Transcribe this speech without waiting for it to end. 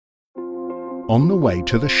on the way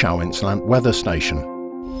to the Schauinsland weather station.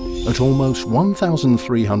 At almost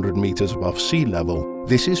 1,300 meters above sea level,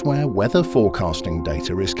 this is where weather forecasting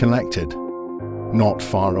data is collected. Not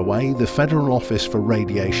far away, the Federal Office for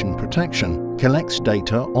Radiation Protection collects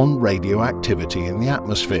data on radioactivity in the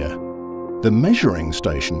atmosphere. The measuring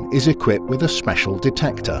station is equipped with a special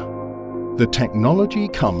detector. The technology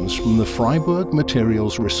comes from the Freiburg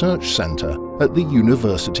Materials Research Center at the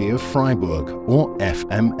University of Freiburg, or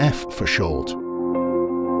FMF for short.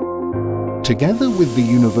 Together with the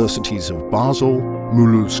universities of Basel,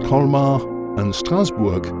 Mulhouse-Colmar and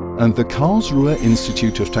Strasbourg and the Karlsruhe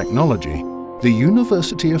Institute of Technology, the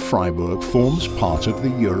University of Freiburg forms part of the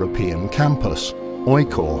European campus,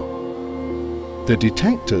 EUCOR. The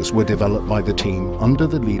detectors were developed by the team under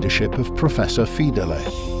the leadership of Professor Fiedele,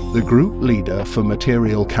 the group leader for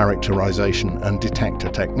material characterization and detector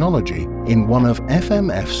technology in one of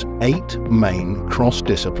FMF's 8 main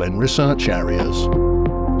cross-discipline research areas.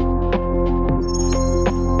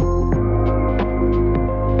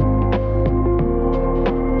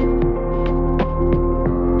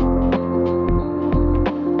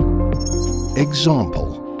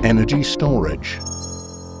 Example: energy storage.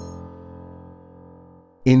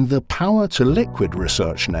 In the Power-to-Liquid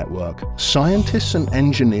Research Network, scientists and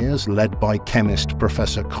engineers led by chemist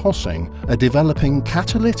Professor Kossing are developing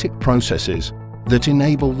catalytic processes that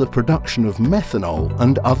enable the production of methanol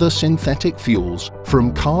and other synthetic fuels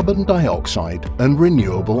from carbon dioxide and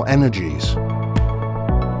renewable energies.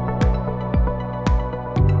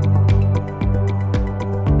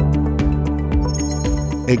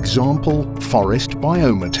 Example: forest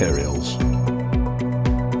biomaterials.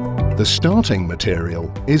 The starting material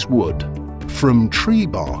is wood. From tree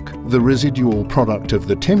bark, the residual product of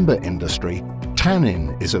the timber industry,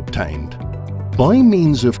 tannin is obtained. By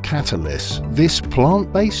means of catalysts, this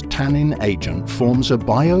plant-based tannin agent forms a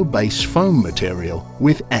bio-based foam material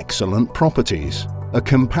with excellent properties, a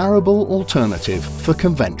comparable alternative for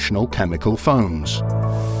conventional chemical foams.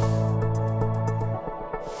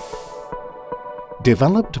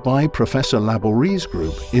 Developed by Professor Labourie's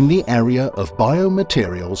group in the area of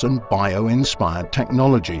biomaterials and bio-inspired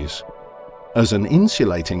technologies. As an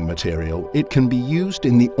insulating material, it can be used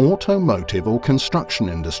in the automotive or construction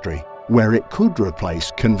industry, where it could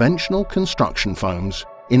replace conventional construction foams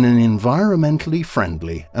in an environmentally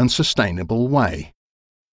friendly and sustainable way.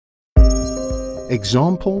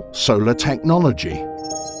 Example: solar technology.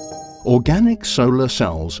 Organic solar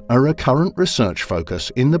cells are a current research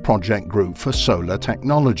focus in the project group for solar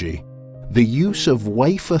technology. The use of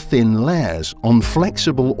wafer-thin layers on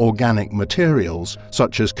flexible organic materials,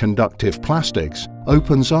 such as conductive plastics,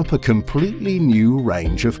 opens up a completely new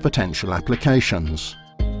range of potential applications.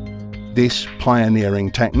 This pioneering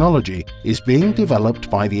technology is being developed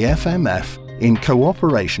by the FMF in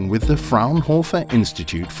cooperation with the Fraunhofer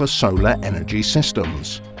Institute for Solar Energy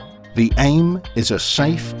Systems. The aim is a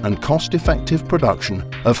safe and cost-effective production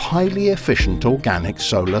of highly efficient organic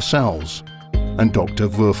solar cells, and Dr.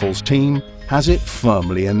 Würfel's team has it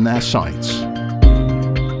firmly in their sights.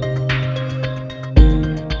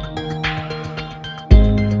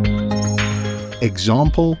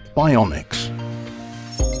 Example: bionics.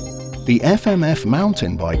 The FMF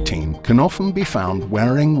mountain bike team can often be found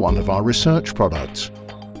wearing one of our research products,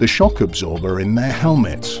 the shock absorber in their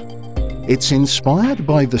helmets. It's inspired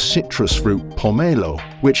by the citrus fruit pomelo,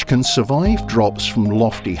 which can survive drops from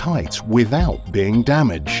lofty heights without being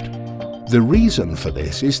damaged. The reason for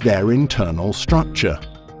this is their internal structure,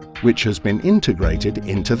 which has been integrated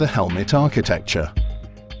into the helmet architecture.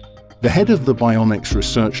 The head of the Bionics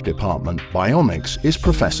Research Department, Bionics, is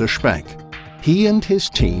Professor Speck. He and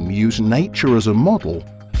his team use nature as a model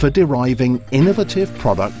for deriving innovative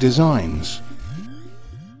product designs.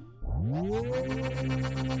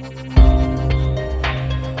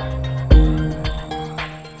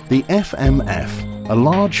 The FMF, a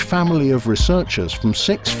large family of researchers from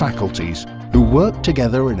 6 faculties who work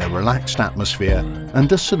together in a relaxed atmosphere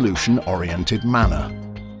and a solution-oriented manner.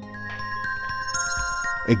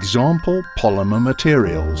 Example: polymer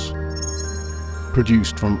materials.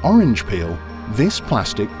 Produced from orange peel, this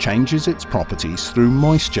plastic changes its properties through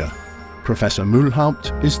moisture. Professor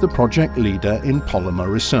Mühlhaupt is the project leader in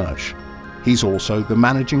polymer research. He's also the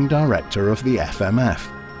managing director of the FMF,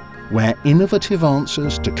 where innovative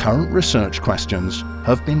answers to current research questions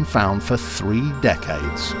have been found for 3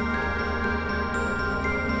 decades.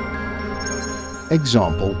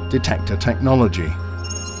 Example: Detector technology,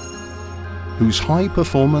 whose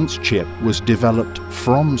high-performance chip was developed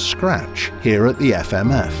from scratch here at the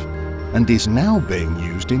FMF and is now being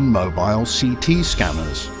used in mobile CT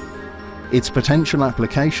scanners. Its potential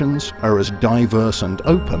applications are as diverse and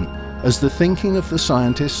open as the thinking of the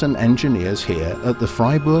scientists and engineers here at the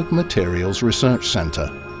Freiburg Materials Research Centre,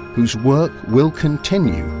 whose work will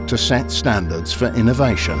continue to set standards for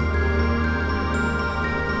innovation.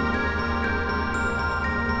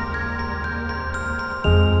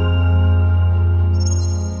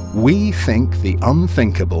 We think the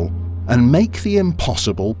unthinkable and make the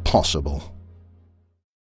impossible possible.